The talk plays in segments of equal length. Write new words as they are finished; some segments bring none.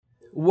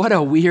What a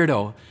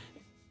weirdo.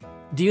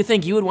 Do you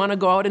think you would want to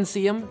go out and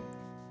see him?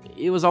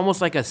 It was almost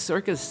like a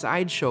circus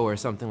sideshow or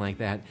something like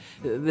that.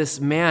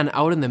 This man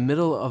out in the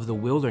middle of the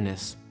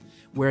wilderness,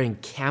 wearing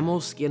camel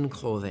skin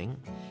clothing,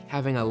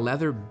 having a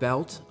leather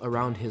belt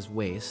around his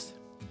waist,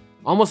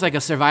 almost like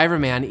a survivor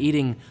man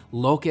eating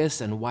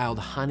locusts and wild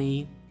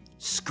honey,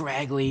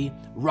 scraggly,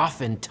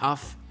 rough and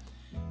tough.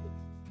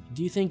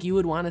 Do you think you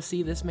would want to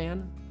see this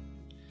man?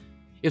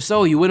 If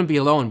so, you wouldn't be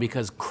alone,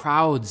 because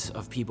crowds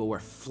of people were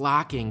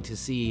flocking to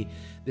see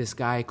this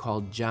guy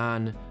called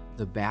John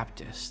the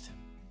Baptist.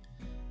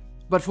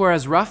 But for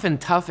as rough and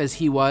tough as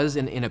he was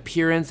in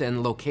appearance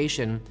and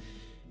location,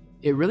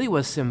 it really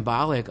was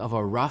symbolic of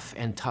a rough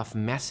and tough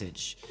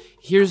message.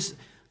 Here's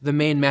the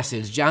main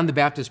message. John the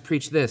Baptist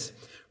preached this: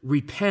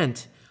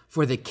 repent,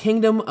 for the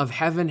kingdom of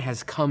heaven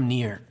has come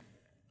near.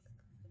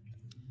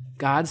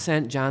 God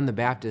sent John the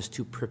Baptist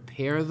to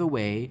prepare the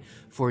way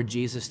for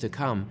Jesus to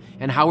come.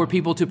 And how were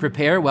people to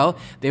prepare? Well,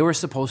 they were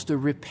supposed to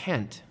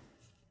repent.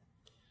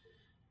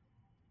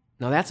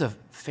 Now that's a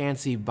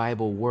fancy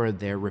Bible word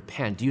there,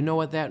 repent. Do you know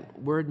what that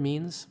word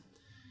means?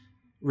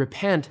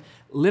 Repent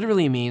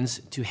literally means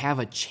to have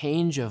a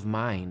change of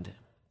mind.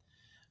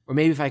 Or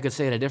maybe if I could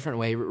say it a different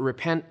way,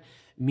 repent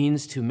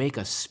means to make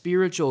a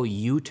spiritual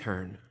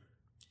U-turn.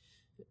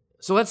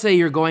 So let's say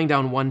you're going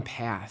down one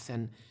path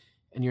and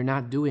you're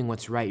not doing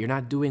what's right. You're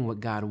not doing what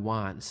God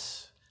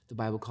wants. The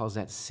Bible calls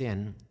that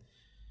sin.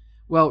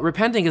 Well,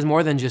 repenting is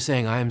more than just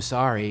saying, I'm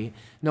sorry.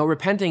 No,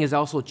 repenting is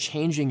also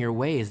changing your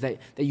ways, that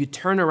you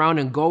turn around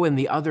and go in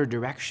the other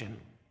direction.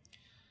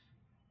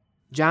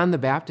 John the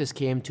Baptist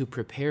came to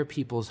prepare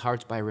people's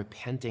hearts by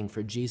repenting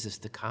for Jesus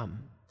to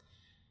come.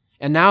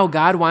 And now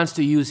God wants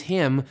to use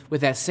him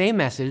with that same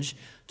message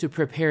to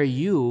prepare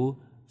you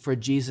for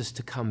Jesus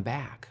to come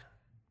back.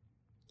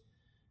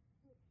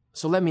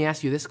 So let me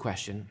ask you this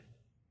question.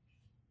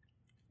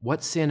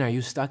 What sin are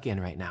you stuck in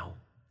right now?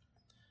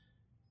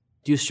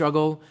 Do you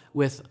struggle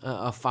with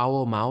a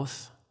foul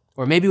mouth?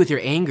 Or maybe with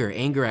your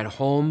anger at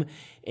home,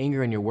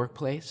 anger in your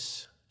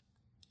workplace?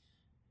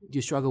 Do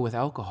you struggle with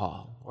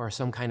alcohol or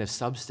some kind of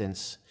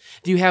substance?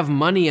 Do you have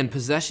money and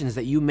possessions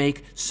that you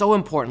make so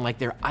important, like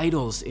they're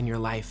idols in your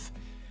life?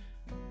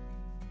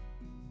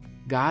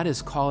 God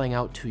is calling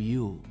out to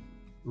you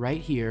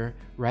right here,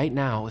 right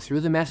now,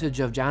 through the message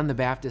of John the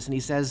Baptist, and he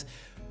says,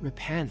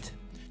 repent.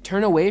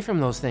 Turn away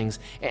from those things.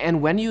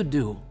 And when you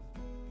do,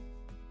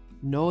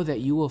 know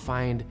that you will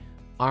find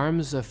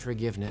arms of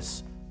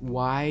forgiveness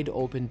wide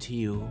open to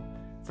you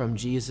from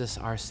Jesus,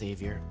 our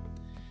Savior.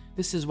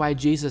 This is why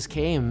Jesus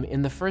came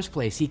in the first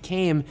place. He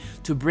came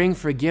to bring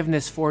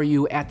forgiveness for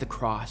you at the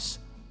cross.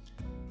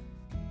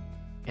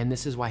 And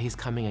this is why he's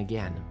coming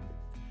again.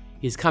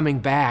 He's coming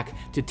back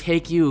to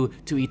take you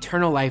to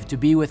eternal life, to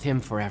be with him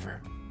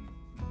forever.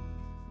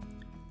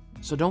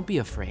 So don't be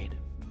afraid.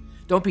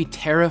 Don't be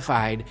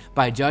terrified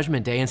by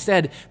Judgment Day.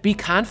 Instead, be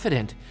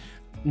confident.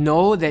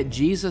 Know that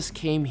Jesus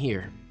came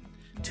here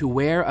to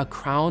wear a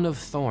crown of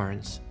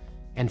thorns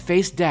and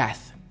face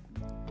death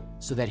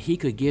so that he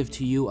could give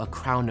to you a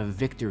crown of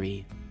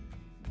victory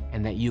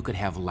and that you could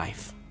have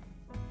life.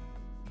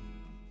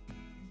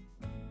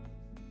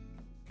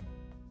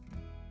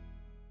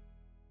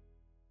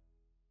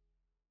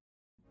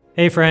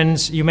 Hey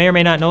friends, you may or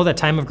may not know that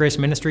Time of Grace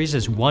Ministries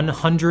is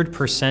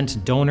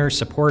 100% donor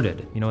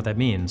supported. You know what that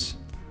means?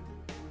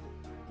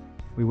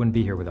 We wouldn't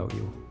be here without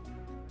you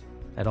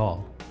at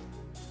all.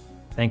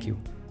 Thank you.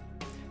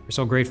 We're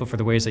so grateful for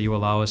the ways that you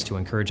allow us to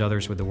encourage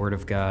others with the Word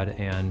of God,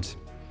 and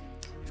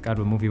if God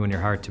would move you in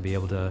your heart to be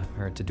able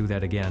to do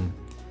that again,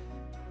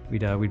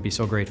 we'd be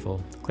so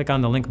grateful. Click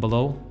on the link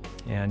below,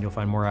 and you'll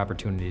find more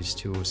opportunities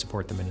to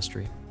support the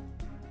ministry.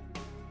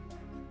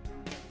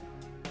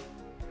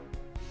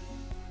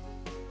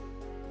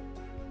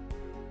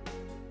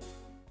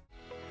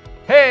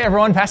 Hey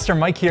everyone, Pastor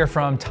Mike here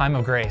from Time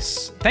of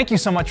Grace. Thank you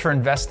so much for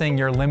investing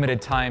your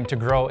limited time to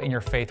grow in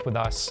your faith with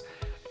us.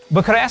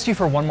 But could I ask you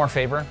for one more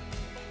favor?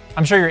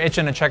 I'm sure you're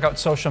itching to check out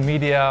social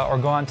media or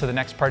go on to the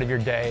next part of your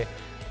day,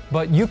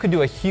 but you could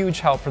do a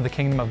huge help for the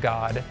kingdom of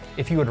God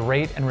if you would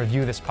rate and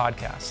review this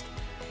podcast.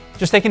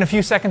 Just taking a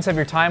few seconds of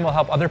your time will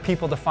help other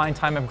people to find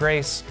Time of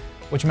Grace,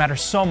 which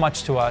matters so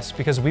much to us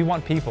because we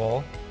want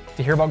people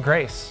to hear about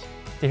grace,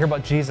 to hear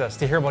about Jesus,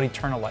 to hear about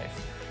eternal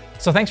life.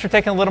 So thanks for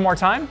taking a little more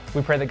time.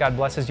 We pray that God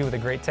blesses you with a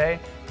great day,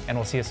 and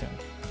we'll see you soon.